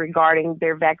patients regarding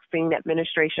their vaccine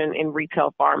administration in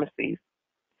retail pharmacies.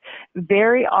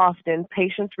 Very often,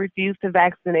 patients refuse to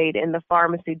vaccinate in the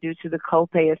pharmacy due to the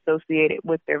copay associated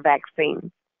with their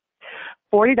vaccine.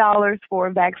 $40 for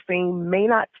a vaccine may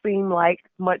not seem like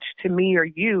much to me or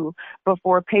you, but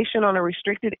for a patient on a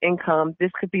restricted income,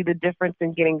 this could be the difference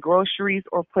in getting groceries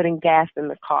or putting gas in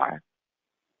the car.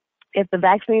 If the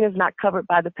vaccine is not covered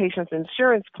by the patient's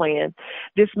insurance plan,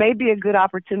 this may be a good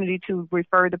opportunity to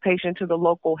refer the patient to the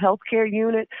local healthcare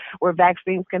unit where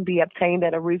vaccines can be obtained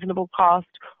at a reasonable cost,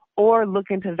 or look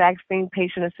into vaccine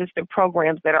patient assistance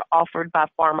programs that are offered by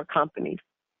pharma companies.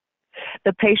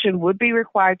 The patient would be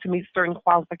required to meet certain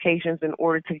qualifications in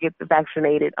order to get the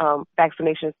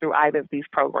vaccinations through either of these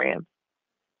programs.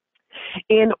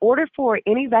 In order for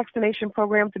any vaccination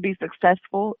program to be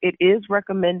successful, it is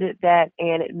recommended that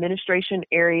an administration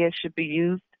area should be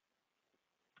used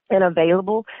and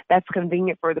available that's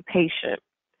convenient for the patient.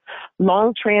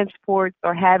 Long transports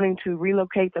or having to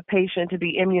relocate the patient to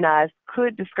be immunized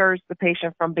could discourage the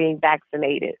patient from being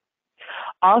vaccinated.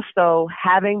 Also,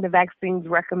 having the vaccines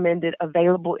recommended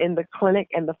available in the clinic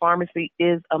and the pharmacy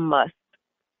is a must.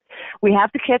 We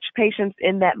have to catch patients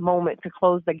in that moment to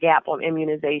close the gap on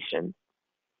immunization.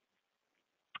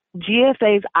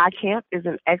 GSA's iCamp is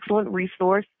an excellent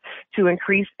resource to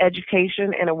increase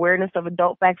education and awareness of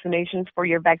adult vaccinations for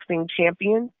your vaccine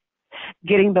champions.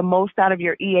 Getting the most out of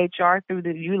your EHR through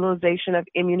the utilization of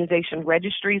immunization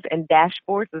registries and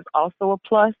dashboards is also a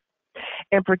plus.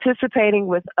 And participating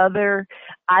with other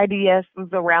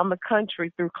IDSs around the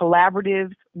country through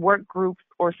collaboratives, work groups,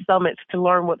 or summits to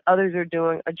learn what others are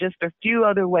doing are just a few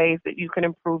other ways that you can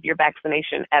improve your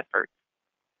vaccination efforts.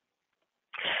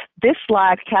 This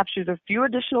slide captures a few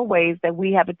additional ways that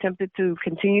we have attempted to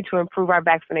continue to improve our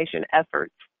vaccination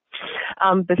efforts.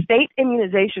 The state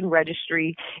immunization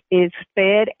registry is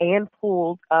fed and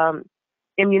pulled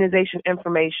immunization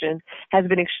information has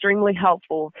been extremely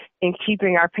helpful in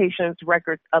keeping our patients'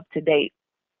 records up to date.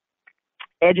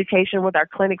 Education with our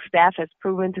clinic staff has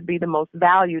proven to be the most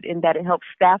valued in that it helps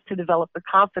staff to develop the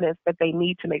confidence that they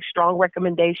need to make strong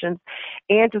recommendations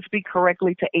and to speak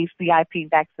correctly to ACIP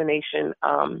vaccination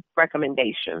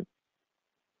recommendations.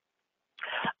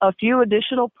 A few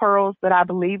additional pearls that I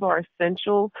believe are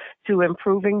essential to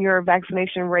improving your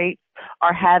vaccination rates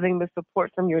are having the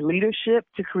support from your leadership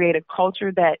to create a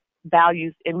culture that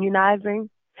values immunizing.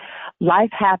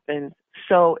 Life happens,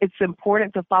 so it's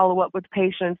important to follow up with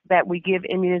patients that we give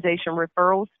immunization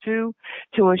referrals to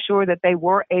ensure that they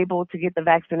were able to get the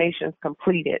vaccinations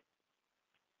completed.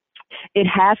 It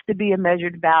has to be a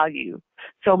measured value,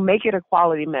 so make it a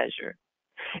quality measure.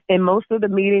 In most of the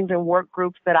meetings and work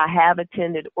groups that I have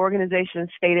attended,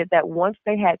 organizations stated that once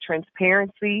they had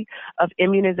transparency of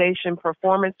immunization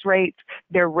performance rates,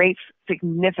 their rates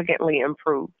significantly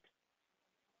improved.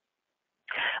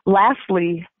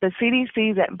 Lastly, the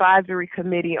CDC's Advisory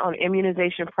Committee on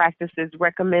Immunization Practices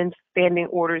recommends standing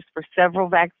orders for several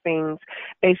vaccines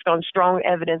based on strong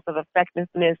evidence of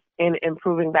effectiveness in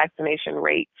improving vaccination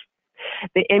rates.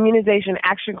 The Immunization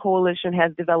Action Coalition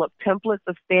has developed templates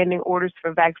of standing orders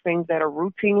for vaccines that are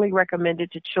routinely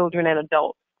recommended to children and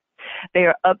adults. They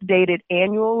are updated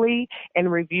annually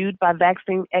and reviewed by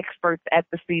vaccine experts at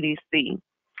the CDC.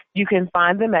 You can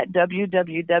find them at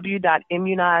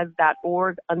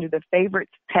www.immunize.org under the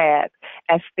Favorites tab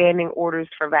as standing orders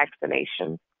for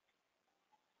vaccination.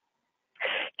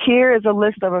 Here is a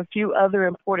list of a few other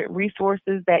important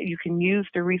resources that you can use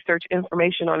to research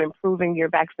information on improving your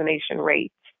vaccination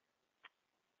rates.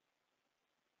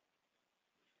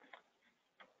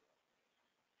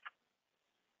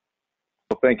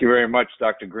 Well, thank you very much,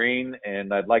 Dr. Green,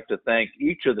 and I'd like to thank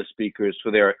each of the speakers for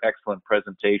their excellent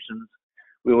presentations.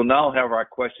 We will now have our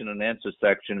question and answer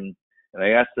section, and I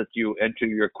ask that you enter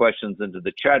your questions into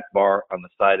the chat bar on the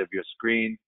side of your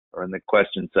screen or in the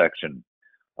question section.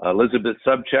 Elizabeth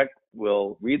Subcheck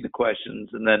will read the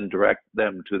questions and then direct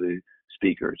them to the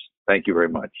speakers. Thank you very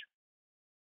much.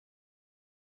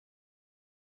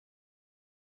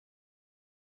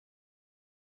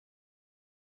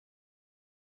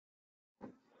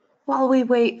 While we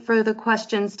wait for the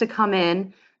questions to come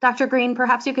in, Dr. Green,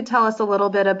 perhaps you could tell us a little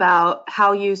bit about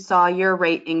how you saw your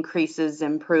rate increases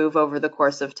improve over the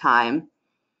course of time.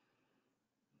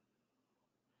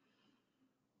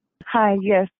 Hi,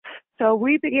 yes. So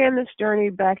we began this journey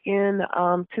back in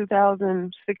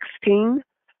 2016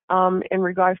 in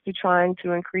regards to trying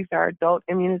to increase our adult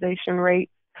immunization rate.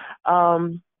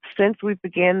 Since we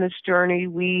began this journey,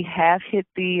 we have hit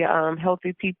the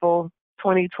Healthy People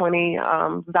 2020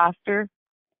 zoster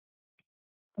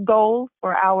goal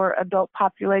for our adult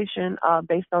population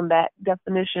based on that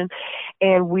definition,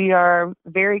 and we are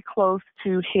very close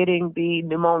to hitting the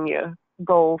pneumonia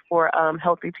goal for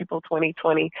Healthy People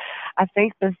 2020. I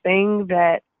think the thing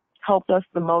that helped us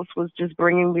the most was just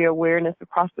bringing the awareness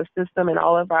across the system and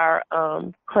all of our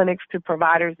clinics to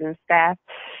providers and staff.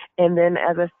 And then,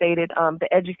 as I stated,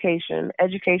 the education.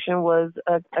 Education was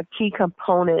a key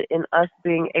component in us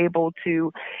being able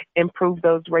to improve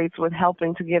those rates, with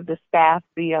helping to give the staff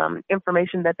the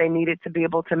information that they needed to be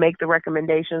able to make the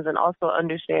recommendations and also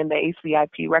understand the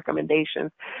ACIP recommendations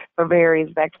for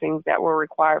various vaccines that were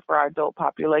required for our adult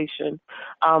population.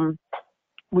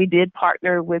 We did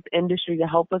partner with industry to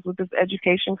help us with this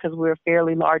education because we're a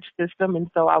fairly large system. And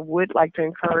so I would like to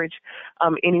encourage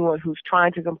anyone who's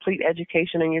trying to complete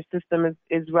education and your system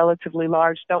is relatively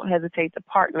large, don't hesitate to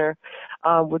partner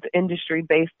with industry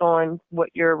based on what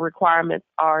your requirements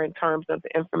are in terms of the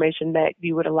information that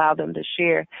you would allow them to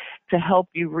share to help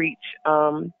you reach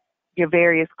your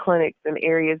various clinics and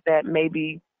areas that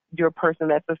maybe your person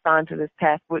that's assigned to this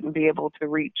task wouldn't be able to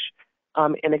reach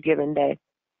in a given day.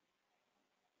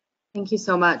 Thank you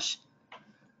so much.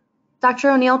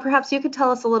 Dr. O'Neill, perhaps you could tell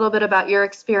us a little bit about your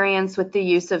experience with the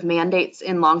use of mandates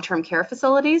in long-term care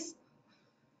facilities?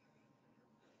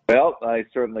 Well, I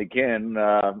certainly can.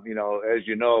 As you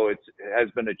know, it has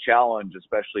been a challenge,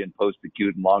 especially in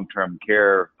post-acute and long-term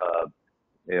care.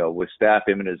 With staff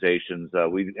immunizations,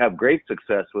 we have great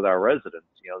success with our residents.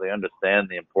 They understand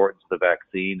the importance of the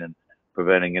vaccine and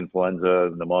preventing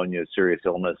influenza, pneumonia, serious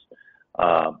illness.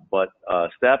 But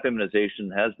staff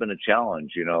immunization has been a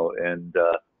challenge, and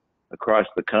across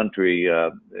the country,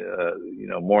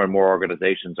 more and more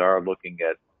organizations are looking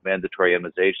at mandatory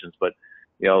immunizations. But,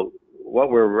 what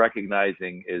we're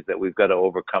recognizing is that we've got to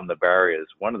overcome the barriers.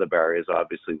 One of the barriers,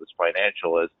 obviously, was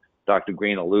financial, as Dr.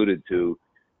 Green alluded to.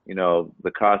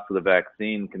 The cost of the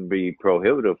vaccine can be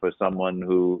prohibitive for someone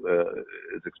who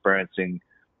is experiencing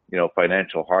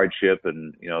financial hardship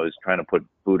and, is trying to put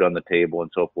food on the table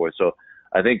and so forth. So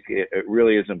I think it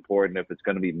really is important, if it's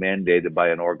going to be mandated by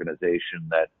an organization,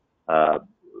 that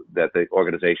the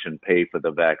organization pay for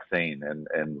the vaccine.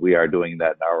 And we are doing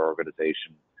that in our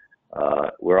organization.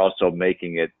 We're also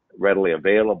making it readily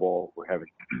available. We're having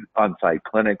on-site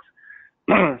clinics.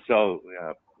 So,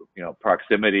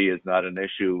 proximity is not an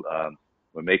issue.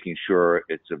 We're making sure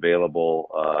it's available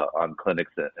on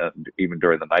clinics, even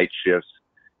during the night shifts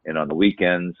and on the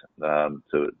weekends,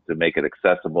 to make it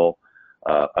accessible.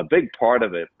 A big part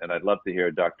of it, and I'd love to hear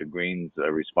Dr. Green's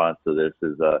response to this,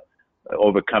 is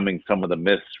overcoming some of the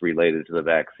myths related to the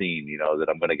vaccine, that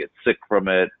I'm going to get sick from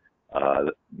it,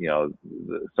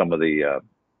 some of the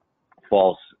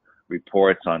false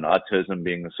reports on autism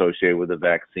being associated with the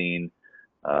vaccine.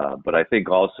 But I think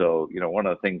also, one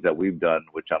of the things that we've done,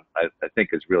 which I think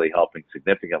is really helping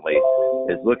significantly,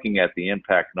 is looking at the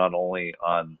impact not only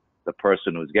on the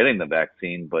person who's getting the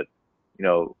vaccine, but,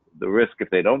 the risk if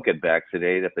they don't get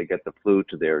vaccinated, if they get the flu,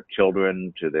 to their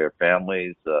children, to their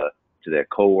families, to their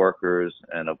coworkers,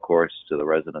 and of course to the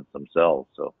residents themselves.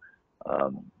 So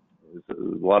there's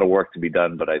a lot of work to be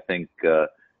done, but I think,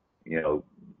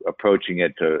 approaching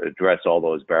it to address all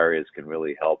those barriers can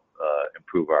really help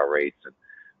improve our rates. And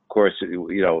of course,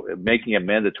 making it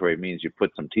mandatory means you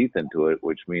put some teeth into it,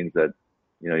 which means that,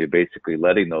 you're basically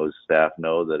letting those staff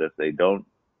know that if they don't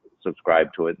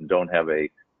subscribe to it and don't have a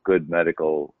good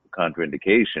medical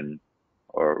contraindication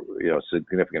or,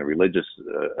 significant religious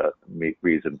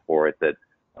reason for it, that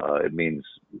it means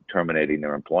terminating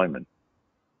their employment.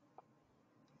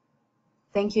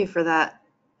 Thank you for that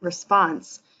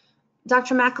response.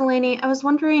 Dr. McElhaney, I was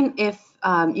wondering if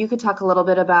you could talk a little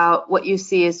bit about what you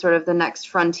see as sort of the next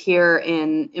frontier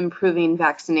in improving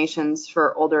vaccinations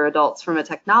for older adults from a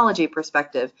technology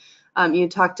perspective. You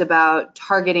talked about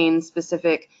targeting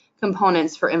specific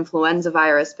components for influenza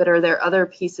virus, but are there other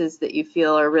pieces that you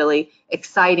feel are really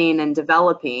exciting and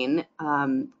developing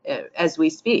as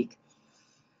we speak?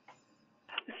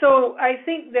 So I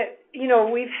think that,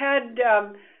 we've had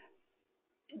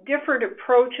different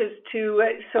approaches to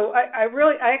it. So I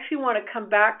actually want to come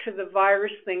back to the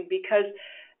virus thing, because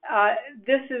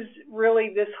this is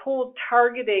really this whole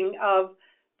targeting of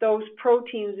those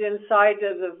proteins inside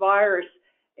of the virus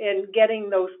and getting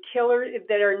those killer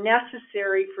that are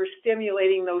necessary for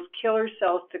stimulating those killer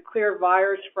cells to clear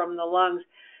virus from the lungs.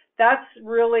 That's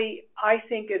really, I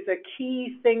think, is a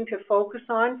key thing to focus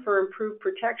on for improved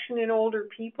protection in older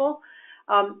people.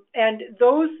 And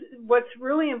what's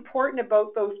really important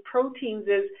about those proteins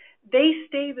is they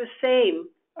stay the same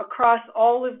across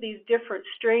all of these different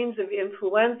strains of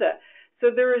influenza. So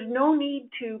there is no need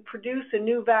to produce a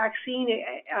new vaccine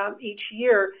each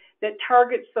year that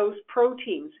targets those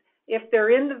proteins. If they're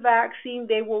in the vaccine,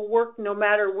 they will work no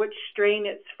matter which strain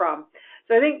it's from.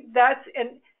 So I think that's,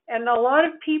 and a lot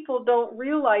of people don't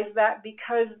realize that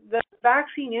because the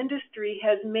vaccine industry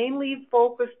has mainly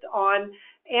focused on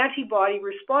antibody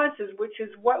responses, which is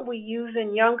what we use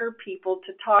in younger people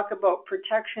to talk about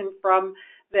protection from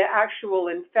the actual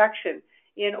infection.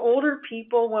 In older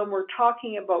people, when we're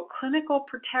talking about clinical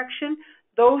protection,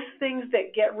 those things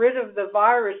that get rid of the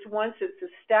virus once it's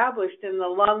established in the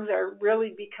lungs are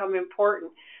really become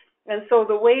important. And so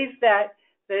the ways that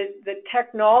the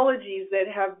technologies that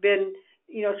have been,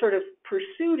 sort of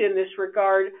pursued in this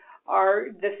regard are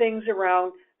the things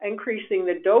around increasing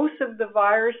the dose of the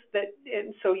virus,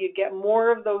 and so you get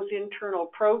more of those internal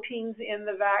proteins in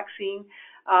the vaccine,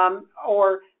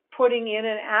 or putting in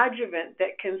an adjuvant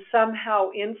that can somehow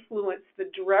influence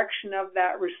the direction of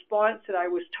that response that I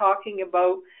was talking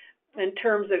about in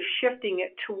terms of shifting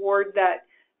it toward that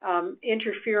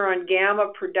interferon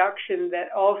gamma production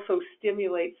that also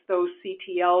stimulates those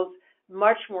CTLs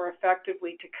much more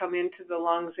effectively to come into the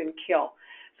lungs and kill.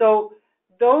 So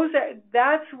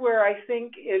that's where I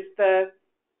think is the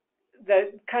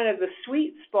kind of the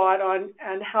sweet spot on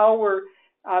how we're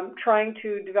trying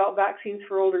to develop vaccines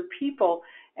for older people.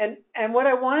 And what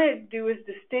I want to do is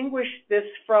distinguish this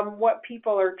from what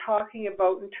people are talking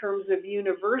about in terms of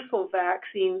universal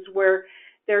vaccines, where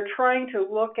they're trying to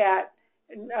look at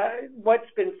what's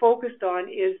been focused on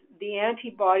is the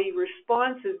antibody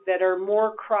responses that are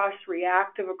more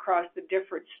cross-reactive across the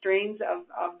different strains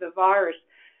of the virus.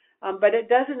 But it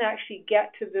doesn't actually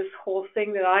get to this whole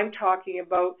thing that I'm talking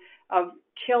about of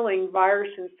killing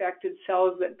virus-infected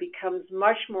cells that becomes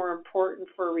much more important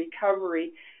for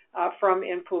recovery from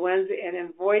influenza and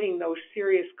avoiding those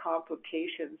serious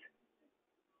complications.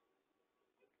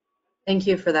 Thank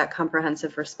you for that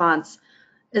comprehensive response.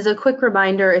 As a quick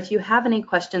reminder, if you have any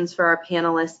questions for our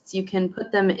panelists, you can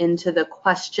put them into the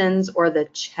questions or the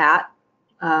chat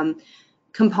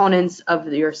components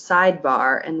of your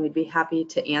sidebar, and we'd be happy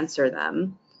to answer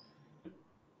them.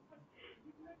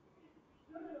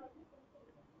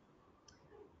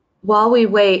 While we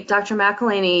wait, Dr.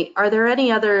 McElhaney, are there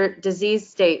any other disease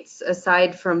states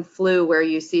aside from flu where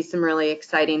you see some really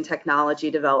exciting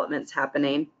technology developments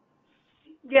happening?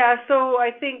 Yeah, so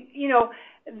I think,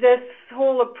 this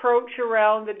whole approach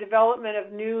around the development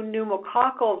of new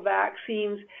pneumococcal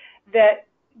vaccines that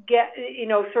get,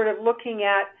 sort of looking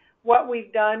at what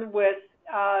we've done with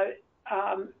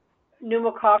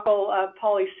pneumococcal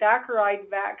polysaccharide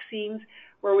vaccines,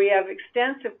 where we have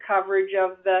extensive coverage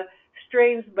of the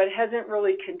strains but hasn't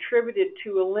really contributed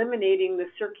to eliminating the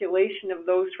circulation of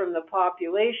those from the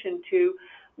population, to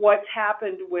what's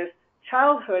happened with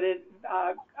childhood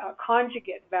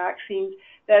conjugate vaccines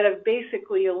that have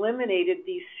basically eliminated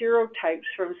these serotypes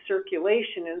from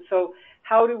circulation. And so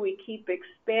how do we keep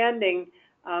expanding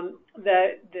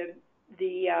the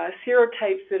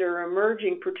serotypes that are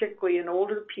emerging, particularly in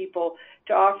older people,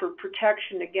 to offer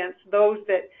protection against those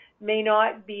that may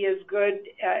not be as good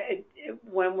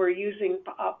when we're using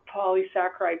a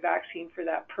polysaccharide vaccine for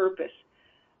that purpose.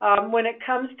 When it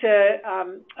comes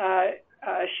to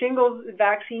shingles,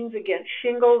 vaccines against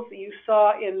shingles, you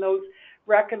saw in those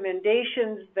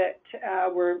recommendations that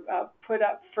were put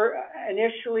up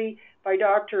initially by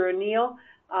Dr. O'Neill,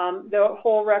 the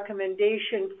whole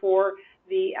recommendation for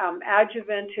the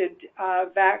adjuvanted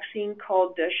vaccine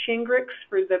called Shingrix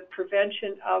for the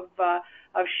prevention of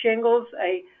shingles,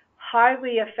 a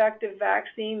highly effective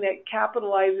vaccine that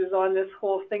capitalizes on this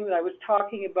whole thing that I was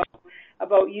talking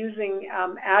about using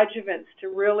adjuvants to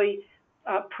really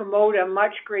promote a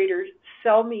much greater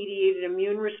cell-mediated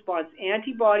immune response.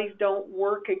 Antibodies don't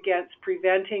work against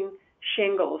preventing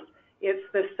shingles. It's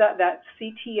that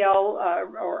CTL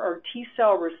or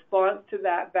T-cell response to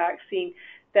that vaccine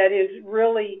that is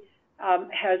really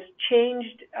has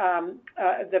changed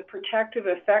the protective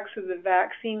effects of the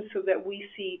vaccine so that we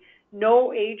see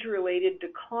no age-related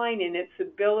decline in its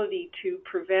ability to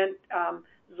prevent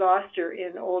zoster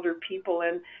in older people.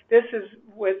 And this is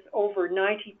with over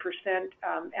 90%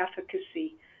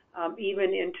 efficacy,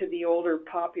 even into the older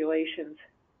populations.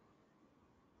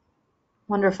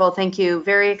 Wonderful. Thank you.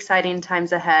 Very exciting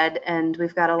times ahead, and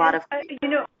we've got a lot of.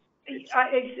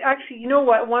 It's actually, you know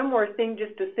what? One more thing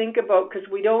just to think about, because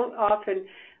we don't often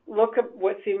look at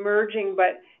what's emerging,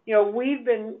 but we've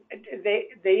been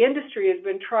the industry has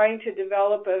been trying to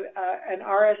develop an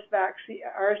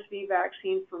RSV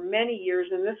vaccine for many years,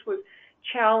 and this was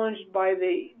challenged by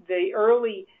the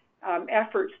early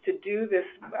efforts to do this,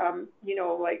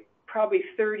 like probably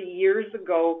 30 years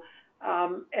ago,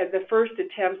 at the first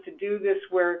attempts to do this,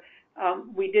 where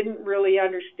we didn't really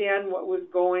understand what was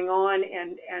going on,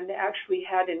 and actually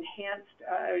had enhanced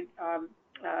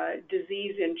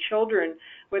disease in children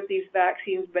with these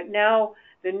vaccines. But now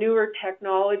the newer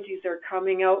technologies are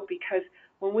coming out, because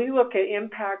when we look at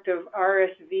impact of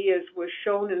RSV, as was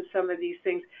shown in some of these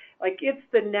things, like it's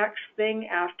the next thing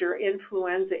after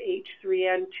influenza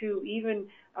H3N2, even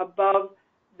above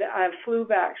the flu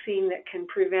vaccine that can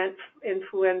prevent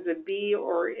influenza B,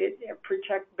 or it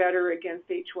protect better against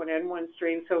H1N1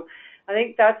 strain. So I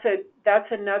think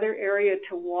that's another area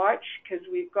to watch, because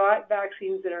we've got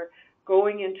vaccines that are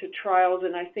going into trials,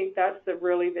 and I think that's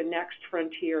really the next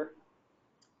frontier.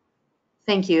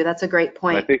 Thank you. That's a great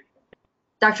point. I think,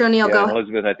 Dr. O'Neill, go ahead.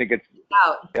 Elizabeth, I think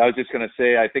I was just going to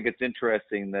say, I think it's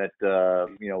interesting that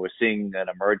we're seeing an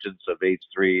emergence of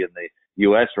H3 in the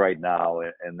U.S. right now,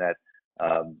 and that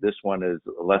this one is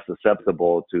less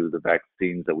susceptible to the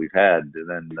vaccines that we've had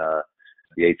than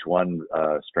the H1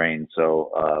 strain.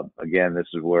 So again, this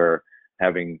is where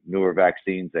having newer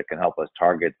vaccines that can help us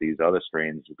target these other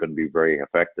strains is going to be very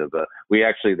effective.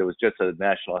 There was just a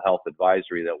National Health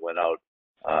Advisory that went out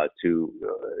to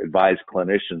advise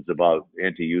clinicians about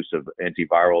anti-use of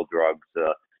antiviral drugs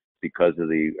because of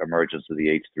the emergence of the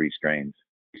H3 strains.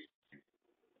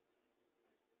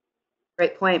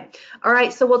 Great point. All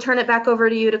right, so we'll turn it back over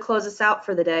to you to close us out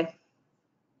for the day.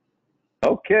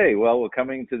 Okay, well, we're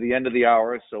coming to the end of the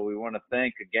hour, so we want to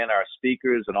thank again our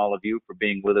speakers and all of you for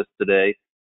being with us today.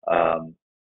 A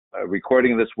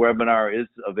recording of this webinar is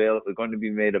going to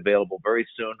be made available very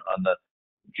soon on the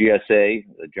GSA,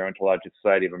 the Gerontologic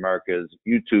Society of America's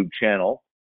YouTube channel.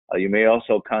 You may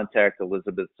also contact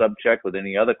Elizabeth Subcheck with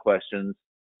any other questions.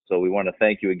 So we want to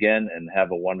thank you again and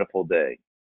have a wonderful day.